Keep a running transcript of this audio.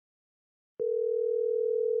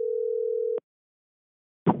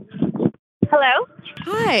Hello?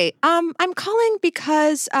 Hi. I'm calling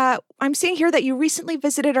because I'm seeing here that you recently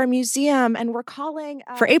visited our museum, and we're calling...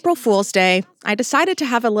 For April Fool's Day, I decided to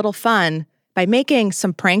have a little fun by making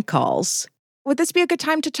some prank calls. Would this be a good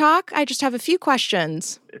time to talk? I just have a few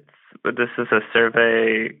questions. This is a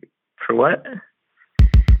survey for what?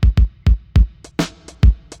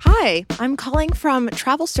 Hi, I'm calling from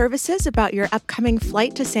Travel Services about your upcoming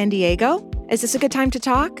flight to San Diego. Is this a good time to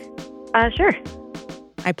talk? Sure.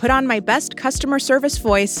 I put on my best customer service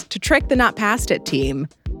voice to trick the Not Past It team.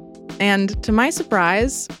 And to my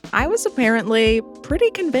surprise, I was apparently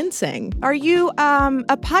pretty convincing. Are you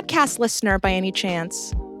a podcast listener by any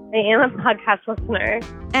chance? I am a podcast listener.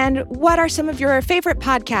 And what are some of your favorite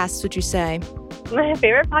podcasts, would you say? My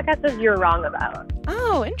favorite podcast is You're Wrong About.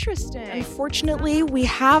 Oh, interesting. Unfortunately, we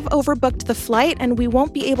have overbooked the flight and we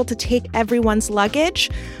won't be able to take everyone's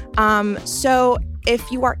luggage. So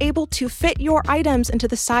if you are able to fit your items into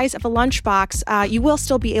the size of a lunchbox, you will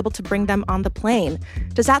still be able to bring them on the plane.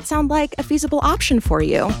 Does that sound like a feasible option for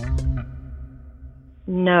you?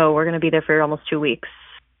 No, we're going to be there for almost 2 weeks.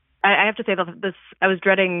 I have to say that I was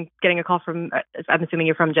dreading getting a call from, I'm assuming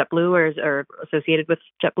you're from JetBlue or associated with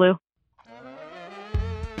JetBlue.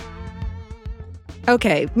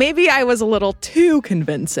 Okay, maybe I was a little too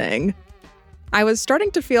convincing. I was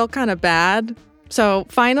starting to feel kind of bad. So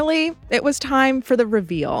finally, it was time for the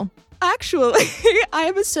reveal. Actually, I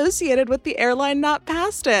am associated with the airline Not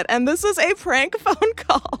Past It, and this is a prank phone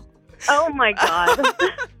call. Oh my God.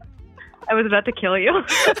 I was about to kill you.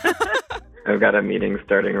 I've got a meeting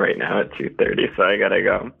starting right now at 2:30, so I gotta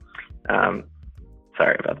go.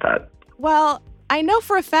 Sorry about that. Well, I know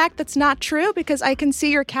for a fact that's not true because I can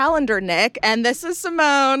see your calendar, Nick, and this is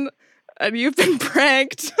Simone, and you've been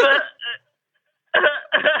pranked.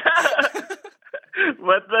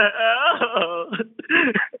 What the hell?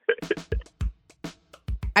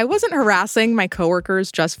 I wasn't harassing my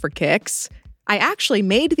coworkers just for kicks. I actually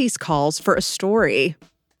made these calls for a story.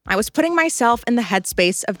 I was putting myself in the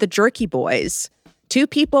headspace of the Jerky Boys, two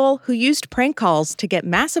people who used prank calls to get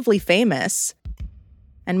massively famous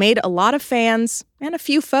and made a lot of fans and a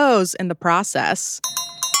few foes in the process.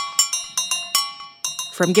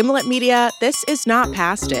 From Gimlet Media, this is Not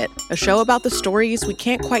Past It, a show about the stories we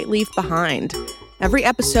can't quite leave behind. Every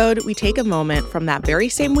episode, we take a moment from that very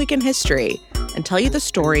same week in history and tell you the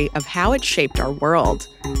story of how it shaped our world.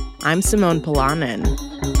 I'm Simone Polanen.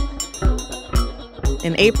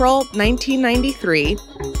 In April 1993,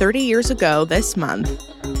 30 years ago this month,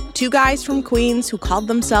 two guys from Queens who called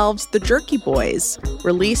themselves the Jerky Boys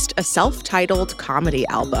released a self-titled comedy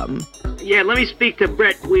album. Yeah, let me speak to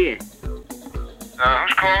Brett Weir.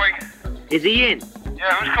 Who's calling? Is he in?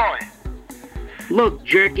 Yeah, who's calling? Look,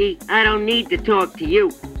 Jerky, I don't need to talk to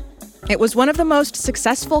you. It was one of the most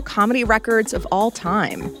successful comedy records of all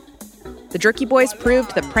time. The Jerky Boys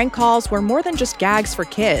proved that prank calls were more than just gags for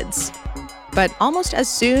kids. But almost as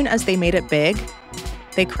soon as they made it big,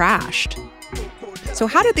 they crashed. So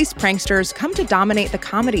how did these pranksters come to dominate the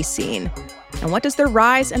comedy scene? And what does their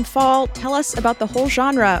rise and fall tell us about the whole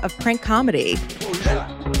genre of prank comedy?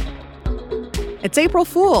 It's April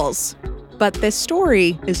Fool's, but this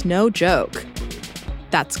story is no joke.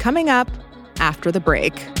 That's coming up after the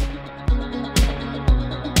break.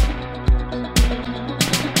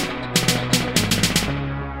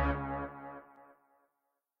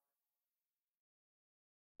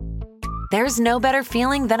 There's no better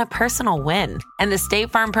feeling than a personal win, and the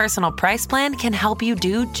State Farm Personal Price Plan can help you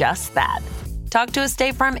do just that. Talk to a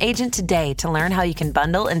State Farm agent today to learn how you can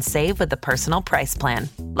bundle and save with the Personal Price Plan.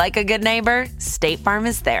 Like a good neighbor, State Farm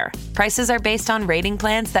is there. Prices are based on rating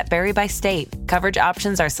plans that vary by state. Coverage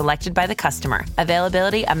options are selected by the customer.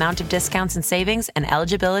 Availability, amount of discounts and savings, and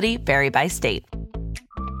eligibility vary by state.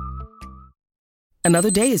 Another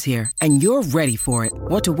day is here, and you're ready for it.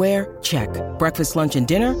 What to wear? Check. Breakfast, lunch, and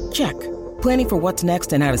dinner? Check. Planning for what's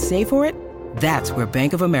next and how to save for it? That's where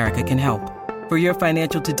Bank of America can help. For your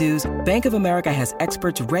financial to-dos, Bank of America has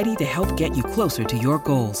experts ready to help get you closer to your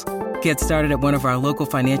goals. Get started at one of our local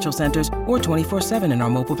financial centers or 24/7 in our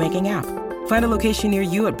mobile banking app. Find a location near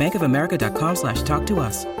you at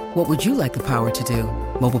bankofamerica.com/talktous. What would you like the power to do?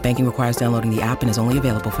 Mobile banking requires downloading the app and is only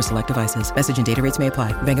available for select devices. Message and data rates may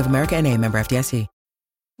apply. Bank of America N.A., member FDIC.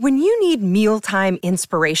 When you need mealtime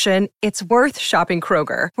inspiration, it's worth shopping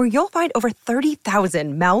Kroger, where you'll find over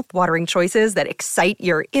 30,000 mouth-watering choices that excite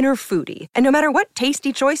your inner foodie. And no matter what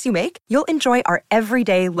tasty choice you make, you'll enjoy our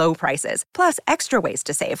everyday low prices, plus extra ways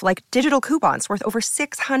to save, like digital coupons worth over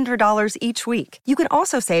 $600 each week. You can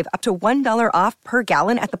also save up to $1 off per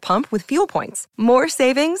gallon at the pump with fuel points. More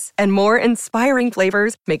savings and more inspiring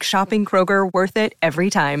flavors make shopping Kroger worth it every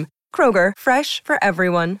time. Kroger, fresh for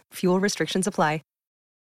everyone. Fuel restrictions apply.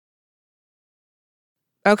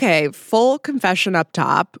 Okay, full confession up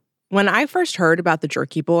top. When I first heard about the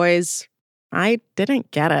Jerky Boys, I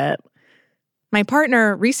didn't get it. My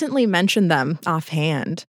partner recently mentioned them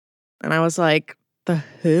offhand, and I was like, the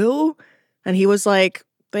who? And he was like,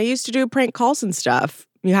 they used to do prank calls and stuff.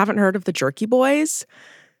 You haven't heard of the Jerky Boys?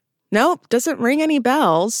 Nope, doesn't ring any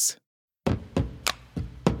bells.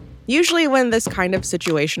 Usually when this kind of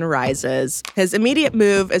situation arises, his immediate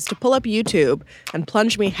move is to pull up YouTube and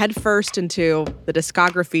plunge me headfirst into the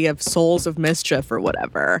discography of Souls of Mischief or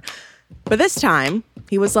whatever. But this time,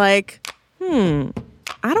 he was like, I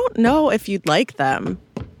don't know if you'd like them.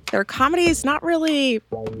 Their comedy is not really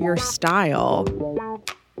your style.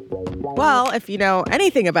 Well, if you know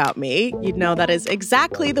anything about me, you'd know that is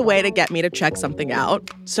exactly the way to get me to check something out.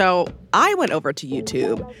 So I went over to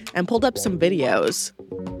YouTube and pulled up some videos.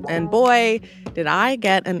 And boy, did I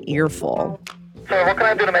get an earful. So what can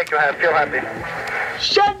I do to make you feel happy?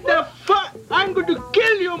 Shut the fuck! I'm going to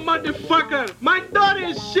kill you, motherfucker! My daughter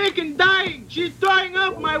is sick and dying! She's throwing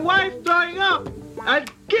up! My wife throwing up! I'll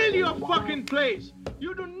kill your fucking place!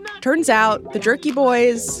 You do not... Turns out, the Jerky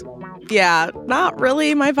Boys, not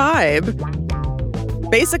really my vibe.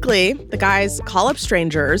 Basically, the guys call up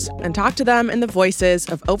strangers and talk to them in the voices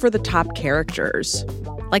of over-the-top characters.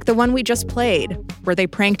 Like the one we just played, where they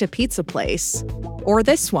pranked a pizza place. Or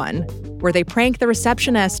this one, where they prank the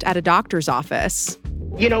receptionist at a doctor's office.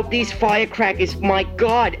 You know, these firecrackers, my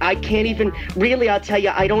God, I can't even, really, I'll tell you,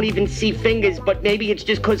 I don't even see fingers, but maybe it's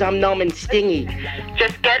just because I'm numb and stingy.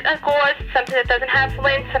 Just get a gauze, something that doesn't have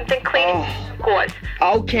flame, something clean, gauze.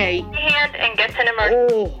 Okay. Hand and get to an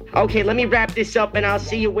emergency. Oh, okay, let me wrap this up and I'll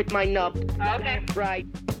see you with my nub. Okay. Right.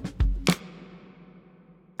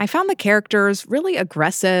 I found the characters really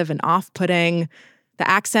aggressive and off-putting, the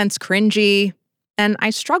accents cringy, and I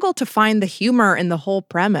struggled to find the humor in the whole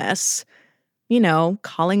premise. You know,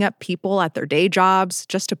 calling up people at their day jobs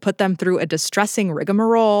just to put them through a distressing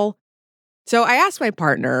rigmarole. So I asked my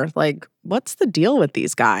partner, what's the deal with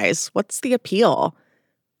these guys? What's the appeal?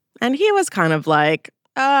 And he was kind of like,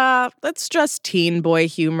 that's just teen boy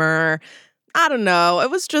humor. I don't know. It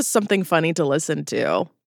was just something funny to listen to.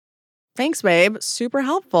 Thanks, babe. Super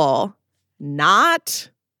helpful. Not.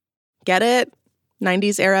 Get it?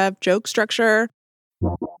 90s era joke structure.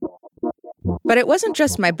 But it wasn't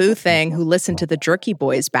just my boo thing who listened to the Jerky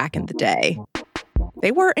Boys back in the day.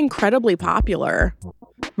 They were incredibly popular.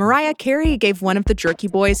 Mariah Carey gave one of the Jerky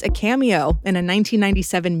Boys a cameo in a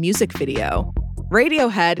 1997 music video.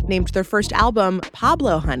 Radiohead named their first album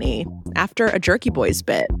Pablo Honey after a Jerky Boys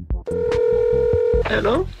bit.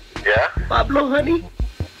 Hello? Yeah? Pablo, honey?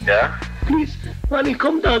 Yeah? Please, honey,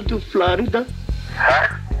 come down to Florida.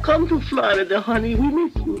 Huh? Come to Florida, honey. We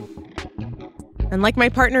miss you. And like my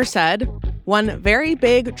partner said, one very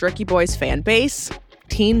big Jerky Boys fan base,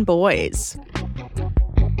 teen boys.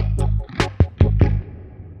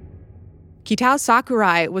 Kitao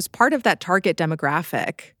Sakurai was part of that target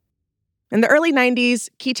demographic. In the early 90s,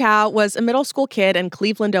 Kitao was a middle school kid in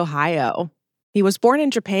Cleveland, Ohio. He was born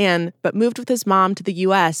in Japan, but moved with his mom to the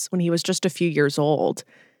US when he was just a few years old.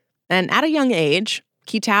 And at a young age,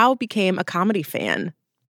 Kitao became a comedy fan.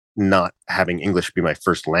 Not having English be my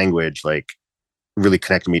first language, really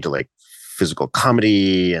connected me to physical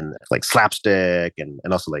comedy and slapstick and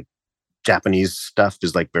also Japanese stuff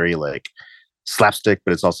is very slapstick,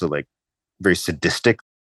 but it's also very sadistic.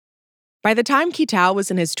 By the time Kitao was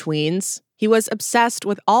in his tweens, he was obsessed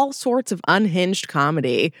with all sorts of unhinged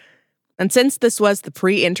comedy. And since this was the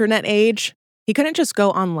pre-internet age, he couldn't just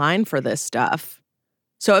go online for this stuff.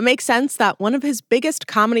 So it makes sense that one of his biggest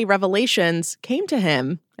comedy revelations came to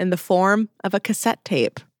him in the form of a cassette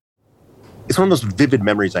tape. It's one of those vivid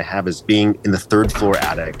memories I have is being in the third floor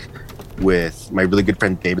attic with my really good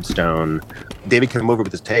friend David Stone. David came over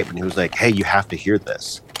with his tape and he was like, hey, you have to hear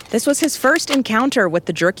this. This was his first encounter with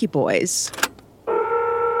the Jerky Boys. Yo,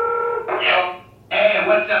 hey,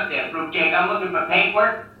 what's up there, fruitcake? I'm looking for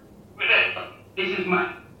paintwork. This is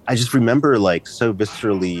mine. I just remember so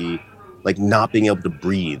viscerally not being able to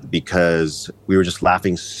breathe because we were just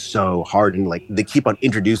laughing so hard and they keep on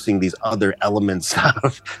introducing these other elements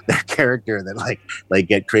of their character that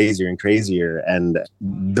get crazier and crazier, and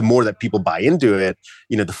the more that people buy into it,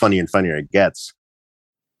 the funnier and funnier it gets.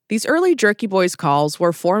 These early Jerky Boys calls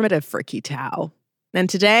were formative for Kitao, and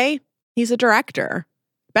today he's a director,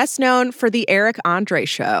 best known for the Eric Andre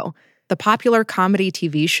Show, the popular comedy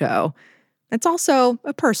TV show. It's also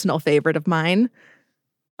a personal favorite of mine.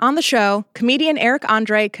 On the show, comedian Eric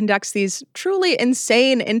Andre conducts these truly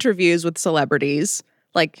insane interviews with celebrities.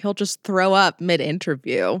 He'll just throw up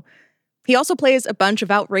mid-interview. He also plays a bunch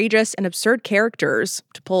of outrageous and absurd characters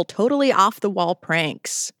to pull totally off-the-wall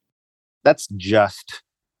pranks. That's just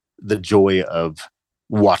the joy of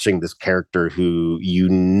watching this character who you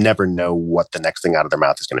never know what the next thing out of their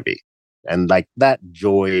mouth is going to be. And like that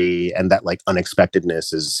joy and that like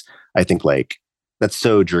unexpectedness is, I think, like, that's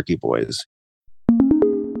so Jerky Boys.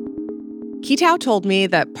 Kitao told me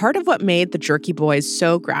that part of what made the Jerky Boys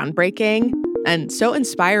so groundbreaking and so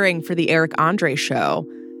inspiring for the Eric Andre show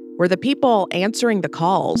were the people answering the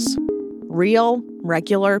calls. Real,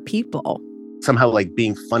 regular people. Somehow like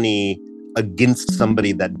being funny against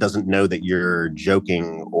somebody that doesn't know that you're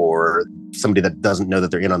joking, or somebody that doesn't know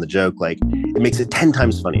that they're in on the joke, like, it makes it 10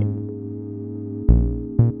 times funny.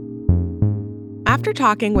 After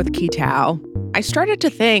talking with Kitao, I started to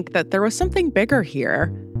think that there was something bigger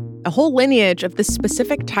here, a whole lineage of this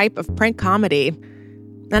specific type of prank comedy,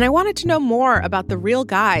 and I wanted to know more about the real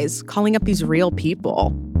guys calling up these real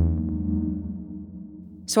people.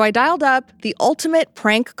 So I dialed up the ultimate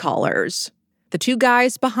prank callers, the two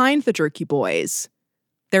guys behind the Jerky Boys.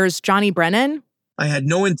 There's Johnny Brennan. I had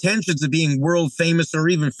no intentions of being world famous or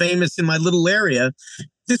even famous in my little area.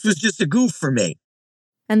 This was just a goof for me.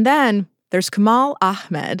 And then there's Kamal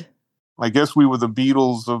Ahmed. I guess we were the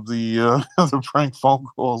Beatles of the prank phone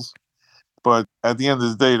calls. But at the end of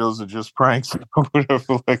the day, those are just pranks or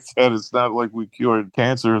whatever like that. It's not like we cured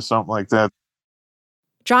cancer or something like that.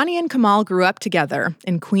 Johnny and Kamal grew up together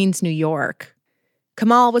in Queens, New York.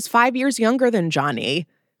 Kamal was 5 years younger than Johnny,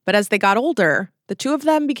 but as they got older, the two of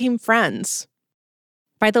them became friends.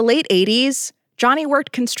 By the late 80s, Johnny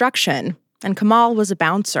worked construction, and Kamal was a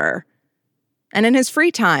bouncer. And in his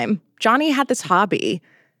free time, Johnny had this hobby.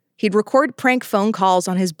 He'd record prank phone calls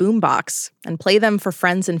on his boombox and play them for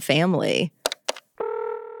friends and family.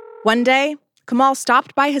 One day, Kamal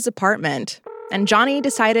stopped by his apartment, and Johnny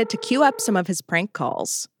decided to cue up some of his prank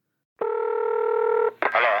calls.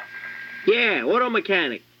 Hello? Yeah, auto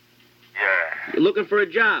mechanic. Yeah. You looking for a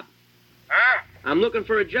job? Huh? I'm looking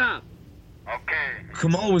for a job. Okay.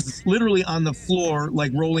 Kamal was literally on the floor,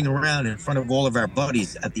 like rolling around in front of all of our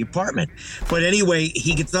buddies at the apartment. But anyway,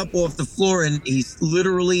 he gets up off the floor and he's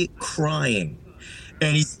literally crying.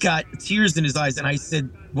 And he's got tears in his eyes. And I said,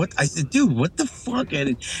 what? I said, dude, what the fuck?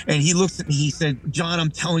 And he looks at me, he said, John, I'm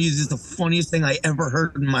telling you, this is the funniest thing I ever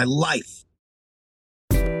heard in my life.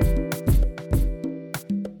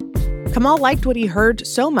 Kamal liked what he heard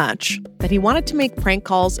so much that he wanted to make prank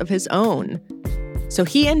calls of his own. So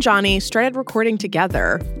he and Johnny started recording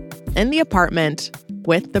together in the apartment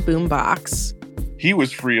with the boombox. He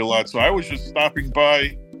was free a lot, so I was just stopping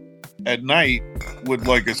by at night with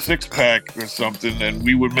like a 6-pack or something, and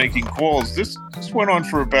we were making calls. This went on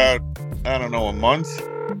for about, I don't know, a month.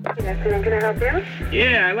 Good afternoon, can I help you?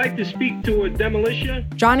 Yeah, I'd like to speak to a demolition.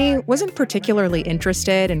 Johnny wasn't particularly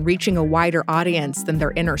interested in reaching a wider audience than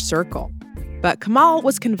their inner circle. But Kamal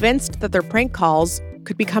was convinced that their prank calls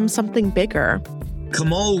could become something bigger.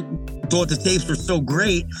 Kamal thought the tapes were so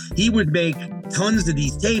great, he would make tons of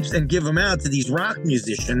these tapes and give them out to these rock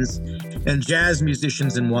musicians and jazz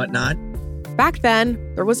musicians and whatnot. Back then,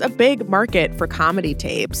 there was a big market for comedy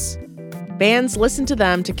tapes. Bands listened to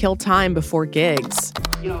them to kill time before gigs.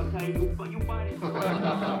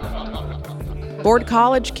 Bored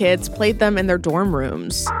college kids played them in their dorm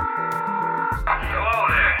rooms. Hello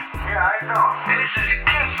there. Yeah, I know. This is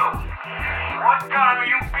Kinsel. What time are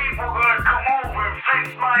you people gonna come over and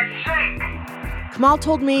fix my sink? Kamal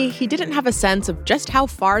told me he didn't have a sense of just how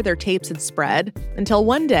far their tapes had spread until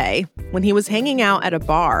one day when he was hanging out at a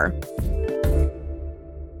bar.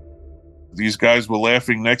 These guys were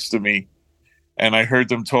laughing next to me, and I heard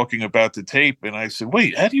them talking about the tape, and I said,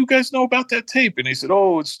 wait, how do you guys know about that tape? And they said,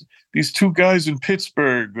 oh, it's these two guys in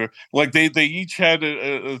Pittsburgh. Like they each had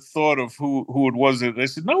a thought of who it was. I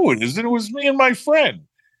said, no, it isn't. It was me and my friend.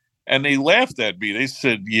 And they laughed at me. They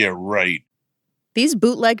said, yeah, right. These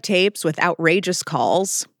bootleg tapes with outrageous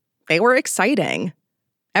calls, they were exciting.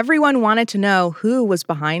 Everyone wanted to know who was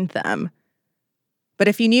behind them. But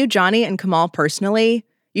if you knew Johnny and Kamal personally,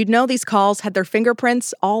 you'd know these calls had their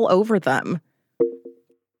fingerprints all over them.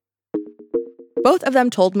 Both of them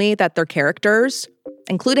told me that their characters,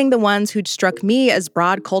 including the ones who'd struck me as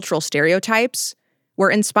broad cultural stereotypes,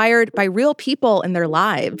 were inspired by real people in their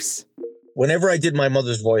lives. Whenever I did my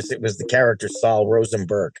mother's voice, it was the character Saul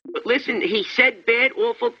Rosenberg. But listen, he said bad,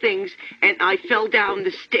 awful things, and I fell down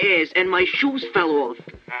the stairs, and my shoes fell off.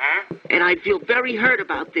 And I feel very hurt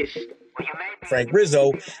about this. Frank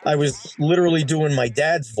Rizzo, I was literally doing my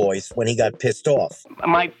dad's voice when he got pissed off.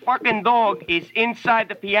 My fucking dog is inside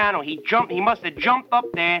the piano. He must have jumped up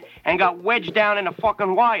there and got wedged down in the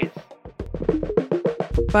fucking wires.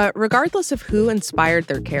 But regardless of who inspired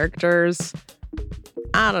their characters,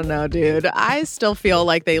 I don't know, dude. I still feel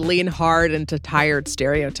like they lean hard into tired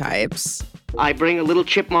stereotypes. I bring a little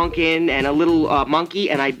chipmunk in and a little monkey,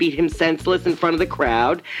 and I beat him senseless in front of the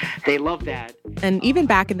crowd. They love that. And even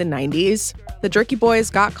back in the 90s, the Jerky Boys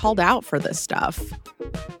got called out for this stuff.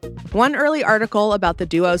 One early article about the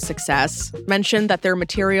duo's success mentioned that their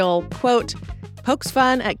material, quote, pokes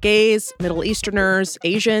fun at gays, Middle Easterners,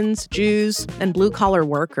 Asians, Jews, and blue-collar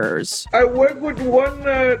workers. I worked with one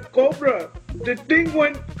Cobra. The thing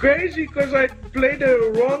went crazy because I played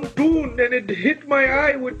the wrong tune and it hit my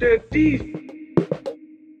eye with the teeth.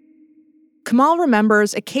 Kamal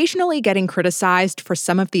remembers occasionally getting criticized for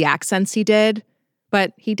some of the accents he did,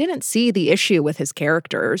 but he didn't see the issue with his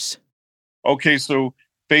characters. Okay, so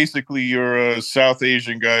basically you're a South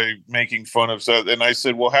Asian guy making fun of South, and I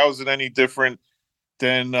said, well, how is it any different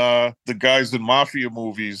than the guys in mafia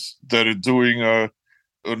movies that are doing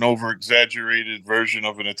an over-exaggerated version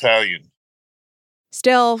of an Italian?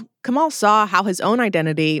 Still, Kamal saw how his own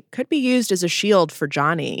identity could be used as a shield for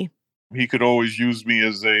Johnny. He could always use me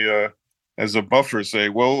as a buffer, say,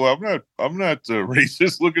 well, I'm not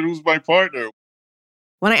racist. Look at who's my partner.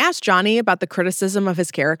 When I asked Johnny about the criticism of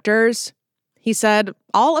his characters, he said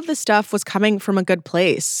all of the stuff was coming from a good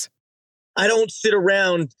place. I don't sit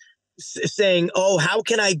around saying, oh, how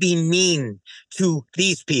can I be mean to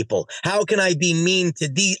these people? How can I be mean to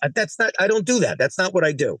these? I don't do that. That's not what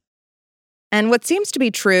I do. And what seems to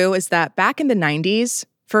be true is that back in the 90s,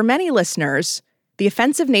 for many listeners, the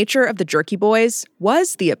offensive nature of the Jerky Boys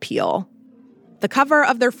was the appeal. The cover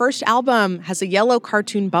of their first album has a yellow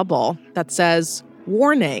cartoon bubble that says,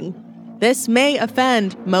 "Warning, this may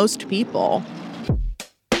offend most people."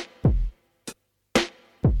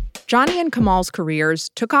 Johnny and Kamal's careers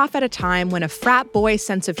took off at a time when a frat boy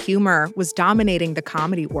sense of humor was dominating the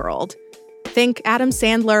comedy world. Think Adam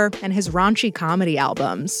Sandler and his raunchy comedy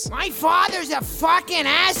albums. My father's a fucking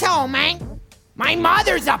asshole, man. My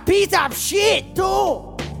mother's a piece of shit, too.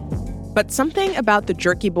 But something about the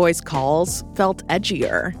Jerky Boys' calls felt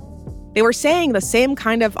edgier. They were saying the same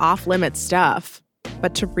kind of off-limits stuff,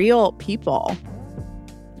 but to real people.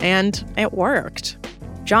 And it worked.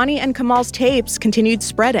 Johnny and Kamal's tapes continued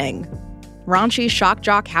spreading. Raunchy shock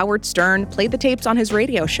jock Howard Stern played the tapes on his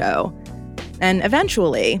radio show. And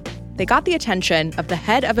eventually, they got the attention of the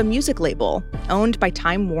head of a music label owned by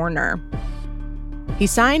Time Warner. He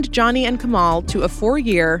signed Johnny and Kamal to a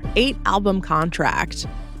 4-year, 8-album contract.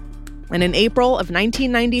 And in April of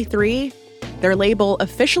 1993, their label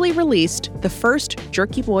officially released the first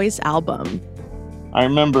Jerky Boys album. I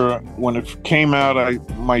remember when it came out,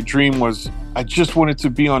 my dream was I just wanted to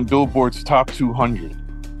be on Billboard's Top 200.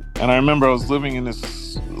 And I remember I was living in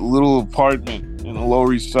this little apartment in the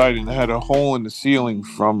Lower East Side and it had a hole in the ceiling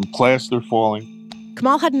from plaster falling.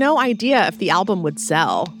 Kamal had no idea if the album would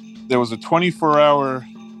sell. There was a 24-hour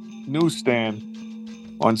newsstand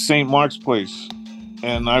on St. Mark's Place.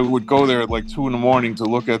 And I would go there at like 2 a.m. to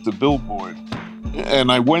look at the billboard.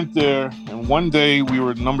 And I went there, and one day we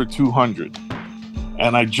were number 200.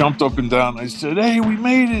 And I jumped up and down. I said, hey, we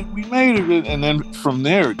made it. And then from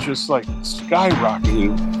there, it just like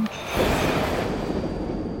skyrocketed.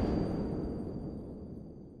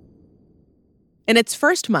 In its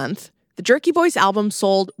first month, the Jerky Boys album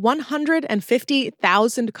sold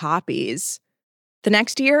 150,000 copies. The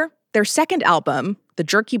next year, their second album, The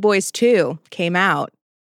Jerky Boys 2, came out.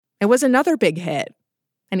 It was another big hit,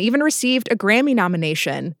 and even received a Grammy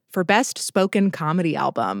nomination for Best Spoken Comedy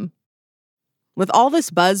Album. With all this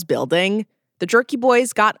buzz building, the Jerky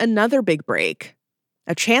Boys got another big break,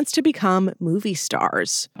 a chance to become movie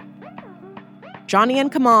stars. Johnny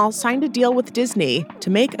and Kamal signed a deal with Disney to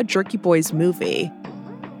make a Jerky Boys movie.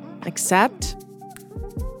 Except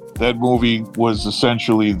that movie was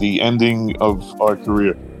essentially the ending of our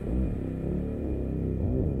career.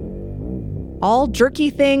 All jerky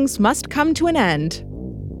things must come to an end.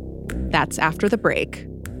 That's after the break.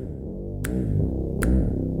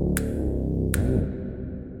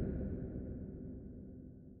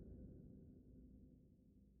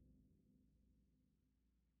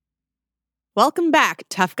 Welcome back,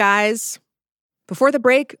 tough guys. Before the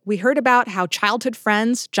break, we heard about how childhood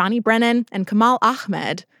friends Johnny Brennan and Kamal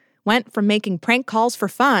Ahmed went from making prank calls for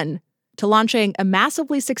fun to launching a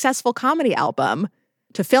massively successful comedy album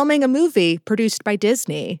to filming a movie produced by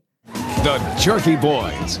Disney. The Jerky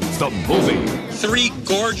Boys, the movie. 3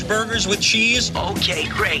 gorge burgers with cheese? Okay,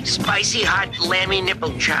 great. Spicy hot lammy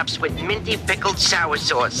nipple chops with minty pickled sour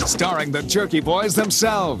sauce. Starring the Jerky Boys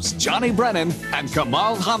themselves, Johnny Brennan and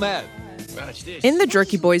Kamal Ahmed. In the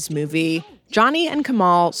Jerky Boys movie, Johnny and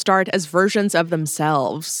Kamal starred as versions of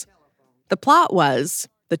themselves. The plot was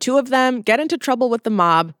The two of them get into trouble with the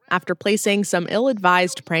mob after placing some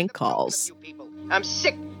ill-advised prank calls. I'm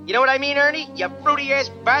sick. You know what I mean, Ernie? You fruity-ass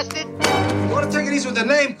bastard. You want to take it easy with the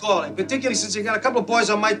name calling, particularly since you got a couple of boys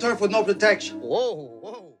on my turf with no protection.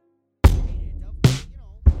 Whoa.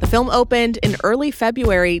 The film opened in early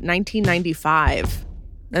February 1995,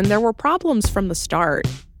 and there were problems from the start.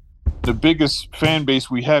 The biggest fan base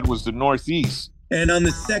we had was the Northeast. And on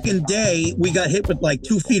the second day, we got hit with like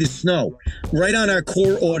 2 feet of snow, right on our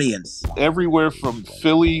core audience. Everywhere from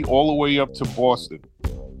Philly all the way up to Boston,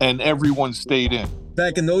 and everyone stayed in.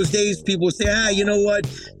 Back in those days, people would say, you know what?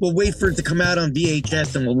 We'll wait for it to come out on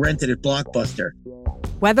VHS and we'll rent it at Blockbuster.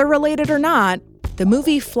 Weather-related or not, the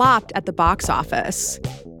movie flopped at the box office.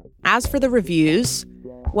 As for the reviews,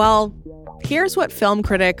 well, here's what film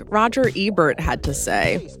critic Roger Ebert had to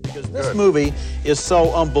say. This movie is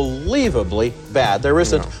so unbelievably bad. There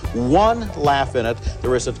isn't one laugh in it.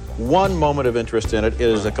 There isn't one moment of interest in it. It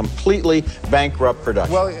is a completely bankrupt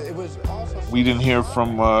production. Well, we didn't hear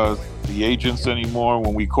from the agents anymore.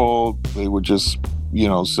 When we called, they would just,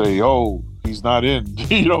 say, oh, he's not in,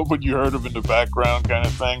 but you heard him in the background kind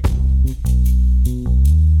of thing.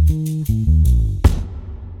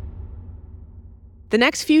 The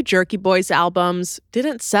next few Jerky Boys albums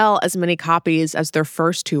didn't sell as many copies as their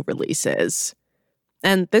first two releases.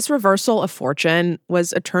 And this reversal of fortune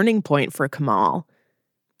was a turning point for Kamal.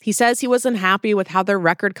 He says he wasn't happy with how their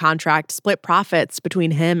record contract split profits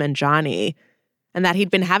between him and Johnny, and that he'd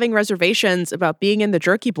been having reservations about being in the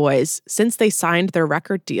Jerky Boys since they signed their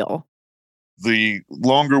record deal. The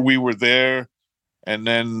longer we were there, and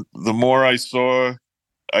then the more I saw,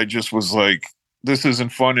 I just was like, this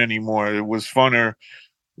isn't fun anymore. It was funner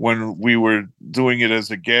when we were doing it as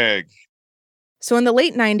a gag. So in the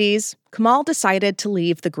late 90s, Kamal decided to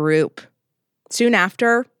leave the group. Soon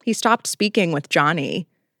after, he stopped speaking with Johnny.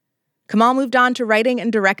 Kamal moved on to writing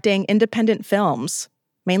and directing independent films,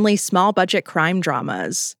 mainly small-budget crime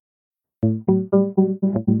dramas.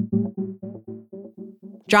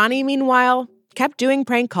 Johnny, meanwhile, kept doing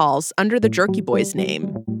prank calls under the Jerky Boys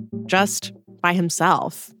name, just by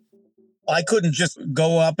himself. I couldn't just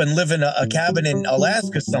go up and live in a cabin in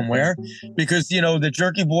Alaska somewhere because, the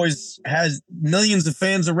Jerky Boys has millions of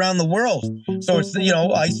fans around the world. So it's,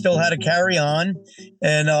 I still had to carry on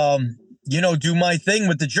and, do my thing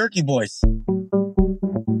with the Jerky Boys.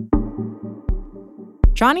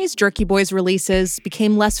 Johnny's Jerky Boys releases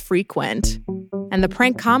became less frequent, and the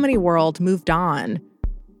prank comedy world moved on.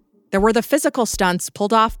 There were the physical stunts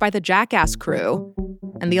pulled off by the Jackass crew,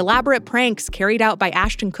 and the elaborate pranks carried out by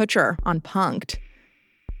Ashton Kutcher on Punk'd.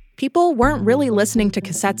 People weren't really listening to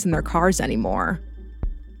cassettes in their cars anymore.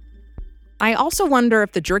 I also wonder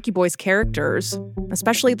if the Jerky Boys characters,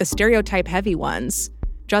 especially the stereotype-heavy ones,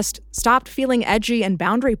 just stopped feeling edgy and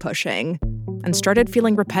boundary-pushing and started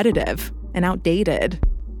feeling repetitive and outdated.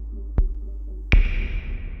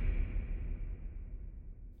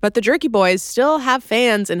 But the Jerky Boys still have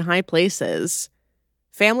fans in high places.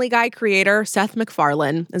 Family Guy creator Seth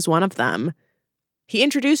MacFarlane is one of them. He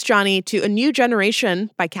introduced Johnny to a new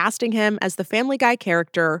generation by casting him as the Family Guy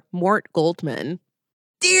character Mort Goldman.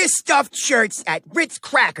 Dear stuffed shirts at Ritz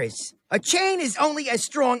Crackers, a chain is only as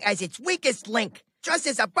strong as its weakest link, just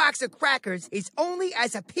as a box of crackers is only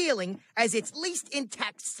as appealing as its least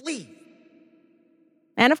intact sleeve.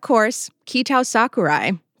 And of course, Kitao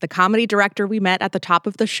Sakurai, the comedy director we met at the top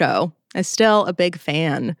of the show, is still a big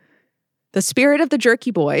fan. The spirit of the Jerky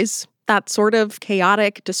Boys, that sort of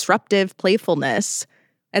chaotic, disruptive playfulness,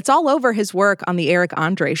 it's all over his work on The Eric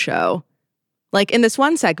Andre Show. Like in this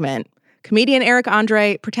one segment, comedian Eric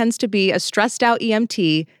Andre pretends to be a stressed-out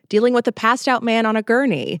EMT dealing with a passed-out man on a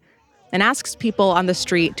gurney and asks people on the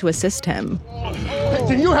street to assist him. Hey,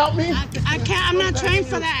 can you help me? I can't. I'm not trained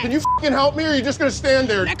for that. Can you f***ing help me, or are you just going to stand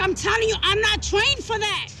there? Like I'm telling you, I'm not trained for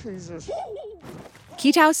that. Jesus.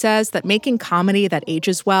 Kitao says that making comedy that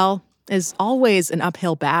ages well is always an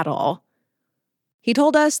uphill battle. He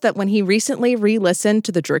told us that when he recently re-listened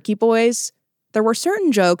to the Jerky Boys, there were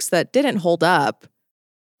certain jokes that didn't hold up.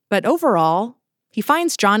 But overall, he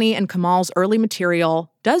finds Johnny and Kamal's early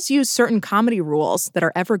material does use certain comedy rules that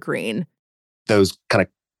are evergreen. Those kind of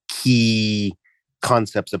key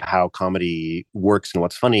concepts of how comedy works and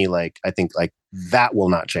what's funny, I think that will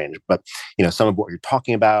not change. But, some of what you're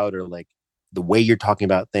talking about, or the way you're talking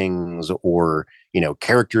about things, or,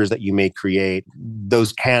 characters that you may create,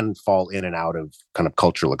 those can fall in and out of kind of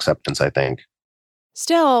cultural acceptance, I think.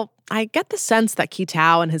 Still, I get the sense that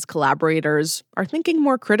Kitao and his collaborators are thinking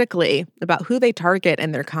more critically about who they target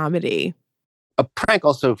in their comedy. A prank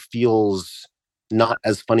also feels not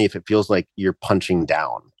as funny if it feels like you're punching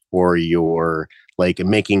down, or you're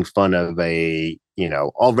making fun of a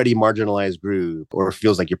already marginalized group, or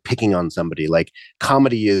feels like you're picking on somebody. Like,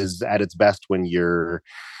 comedy is at its best when you're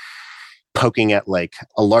poking at like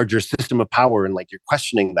a larger system of power, and like you're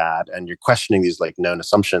questioning that, and you're questioning these like known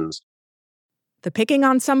assumptions. The picking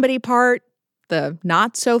on somebody part, the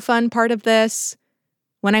not so fun part of this.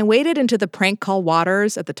 When I waded into the prank call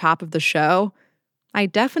waters at the top of the show, I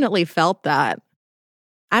definitely felt that.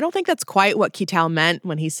 I don't think that's quite what Kitao meant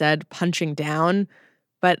when he said punching down,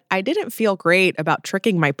 but I didn't feel great about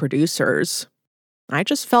tricking my producers. I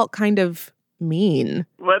just felt kind of mean.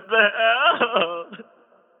 What the hell?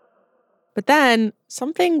 But then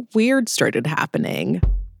something weird started happening.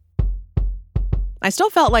 I still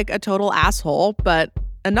felt like a total asshole, but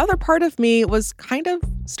another part of me was kind of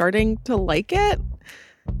starting to like it.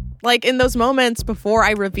 Like, in those moments before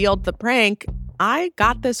I revealed the prank, I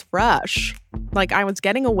got this rush. Like I was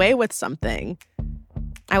getting away with something.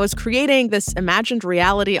 I was creating this imagined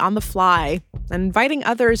reality on the fly and inviting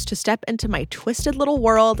others to step into my twisted little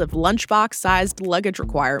world of lunchbox-sized luggage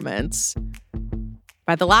requirements.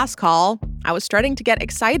 By the last call, I was starting to get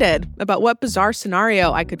excited about what bizarre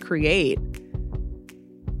scenario I could create.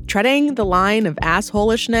 Treading the line of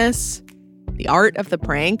assholishness, the art of the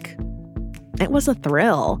prank, it was a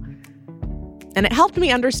thrill. And it helped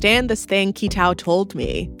me understand this thing Kitao told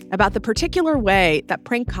me about the particular way that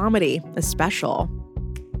prank comedy is special.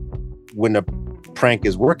 When a prank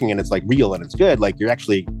is working and it's like real and it's good, like you're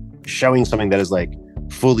actually showing something that is like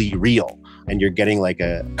fully real, and you're getting like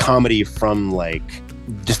a comedy from like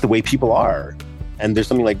just the way people are. And there's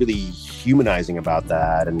something like really humanizing about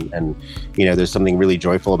that. And there's something really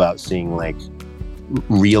joyful about seeing like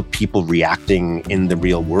real people reacting in the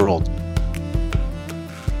real world.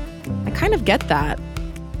 I kind of get that.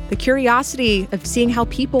 The curiosity of seeing how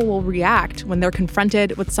people will react when they're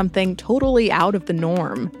confronted with something totally out of the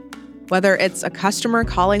norm. Whether it's a customer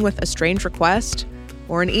calling with a strange request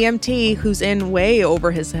or an EMT who's in way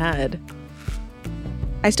over his head.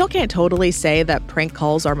 I still can't totally say that prank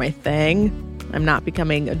calls are my thing. I'm not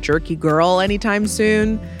becoming a jerky girl anytime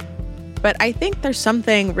soon. But I think there's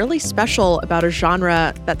something really special about a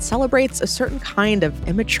genre that celebrates a certain kind of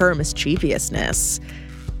immature mischievousness.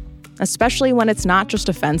 Especially when it's not just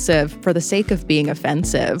offensive for the sake of being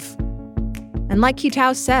offensive. And like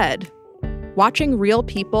Kitao said, watching real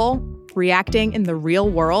people reacting in the real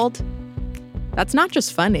world, that's not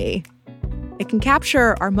just funny. It can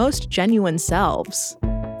capture our most genuine selves.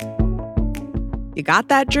 You got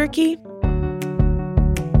that, jerky?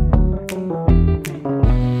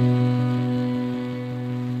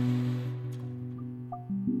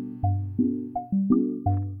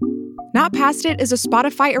 Not Past It is a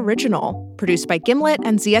Spotify original, produced by Gimlet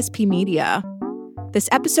and ZSP Media. This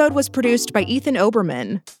episode was produced by Ethan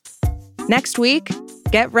Oberman. Next week,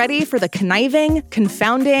 get ready for the conniving,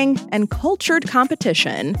 confounding, and cultured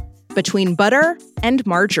competition between butter and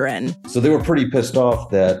margarine. So they were pretty pissed off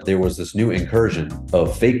that there was this new incursion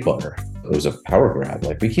of fake butter. It was a power grab.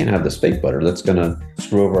 Like, we can't have this fake butter. That's going to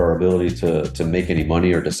screw over our ability to make any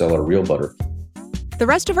money or to sell our real butter. The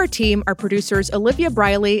rest of our team are producers Olivia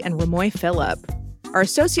Briley and Ramoy Phillip. Our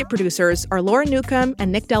associate producers are Laura Newcomb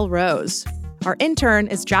and Nick Del Rose. Our intern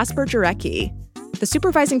is Jasper Jarecki. The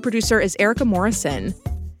supervising producer is Erica Morrison.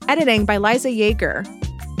 Editing by Liza Yeager.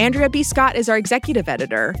 Andrea B. Scott is our executive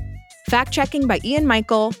editor. Fact-checking by Ian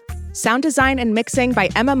Michael. Sound design and mixing by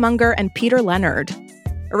Emma Munger and Peter Leonard.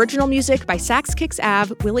 Original music by Sax Kicks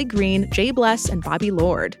Ave, Willie Green, Jay Bless, and Bobby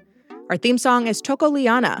Lord. Our theme song is Toko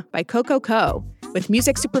Liana by Coco Co., with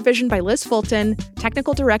music supervision by Liz Fulton,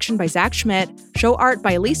 technical direction by Zach Schmidt, show art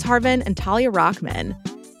by Elise Harvin and Talia Rockman.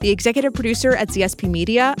 The executive producer at ZSP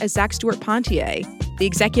Media is Zach Stewart Pontier. The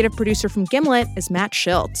executive producer from Gimlet is Matt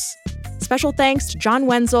Schiltz. Special thanks to John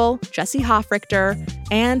Wenzel, Jesse Hoffrichter,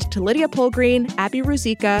 and to Lydia Polgreen, Abby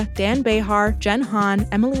Ruzicka, Dan Behar, Jen Hahn,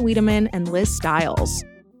 Emily Wiedemann, and Liz Stiles.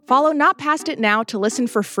 Follow Not Past It now to listen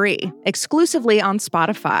for free, exclusively on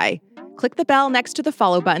Spotify. Click the bell next to the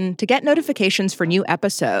follow button to get notifications for new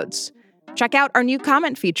episodes. Check out our new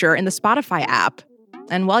comment feature in the Spotify app.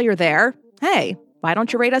 And while you're there, hey, why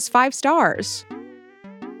don't you rate us 5 stars?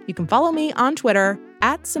 You can follow me on Twitter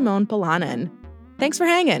at Simone Polanen. Thanks for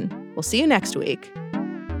hanging. We'll see you next week.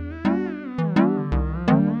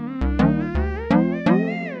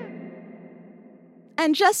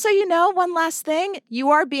 And just so you know, one last thing,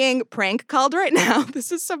 you are being prank called right now.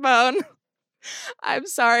 This is Simone. I'm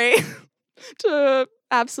sorry to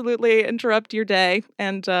absolutely interrupt your day.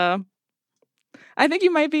 And I think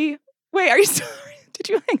you might be... Wait, are you sorry? Did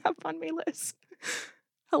you hang up on me, Liz?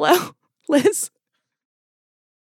 Hello? Liz?